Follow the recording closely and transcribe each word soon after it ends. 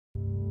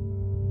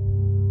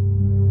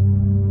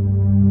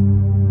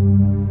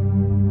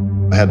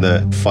I had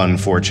the fun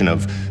fortune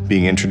of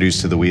being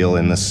introduced to the wheel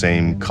in the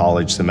same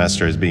college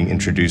semester as being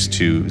introduced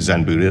to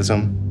Zen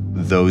Buddhism.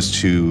 Those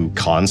two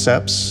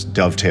concepts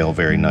dovetail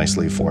very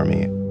nicely for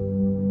me.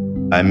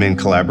 I'm in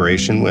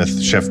collaboration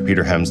with Chef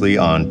Peter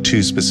Hemsley on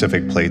two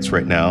specific plates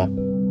right now.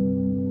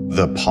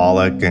 The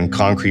Pollock and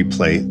concrete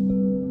plate,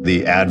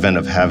 the advent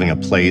of having a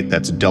plate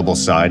that's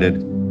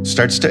double-sided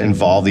starts to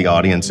involve the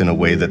audience in a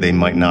way that they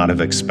might not have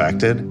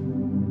expected.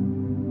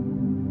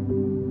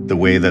 The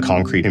way the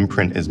concrete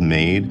imprint is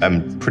made,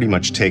 I'm pretty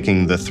much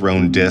taking the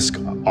thrown disc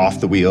off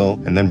the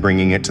wheel and then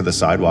bringing it to the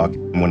sidewalk.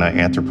 When I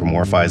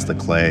anthropomorphize the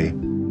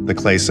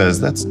clay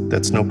says, that's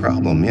no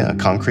problem. Yeah,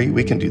 concrete,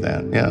 we can do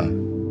that, yeah.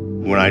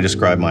 When I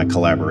describe my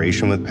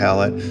collaboration with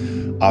palette,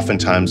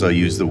 oftentimes I'll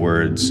use the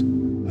words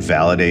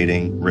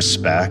validating,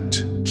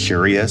 respect,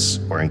 curious,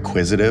 or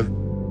inquisitive.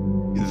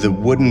 The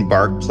wooden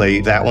bark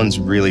plate, that one's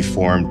really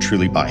formed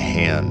truly by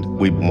hand.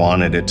 We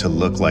wanted it to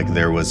look like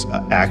there was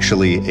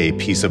actually a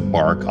piece of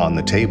bark on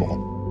the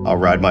table. I'll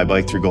ride my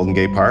bike through Golden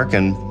Gate Park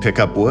and pick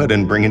up wood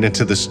and bring it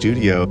into the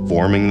studio,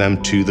 forming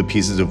them to the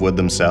pieces of wood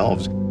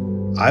themselves.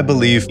 I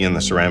believe in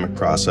the ceramic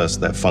process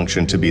that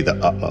function to be the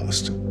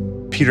utmost.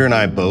 Peter and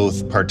I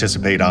both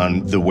participate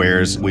on the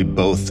wares. We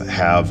both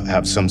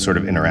have some sort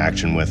of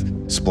interaction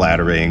with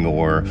splattering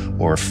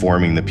or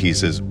forming the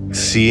pieces.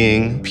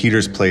 Seeing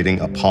Peter's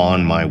plating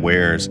upon my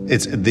wares,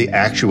 it's the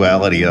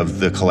actuality of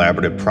the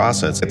collaborative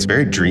process. It's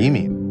very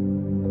dreamy.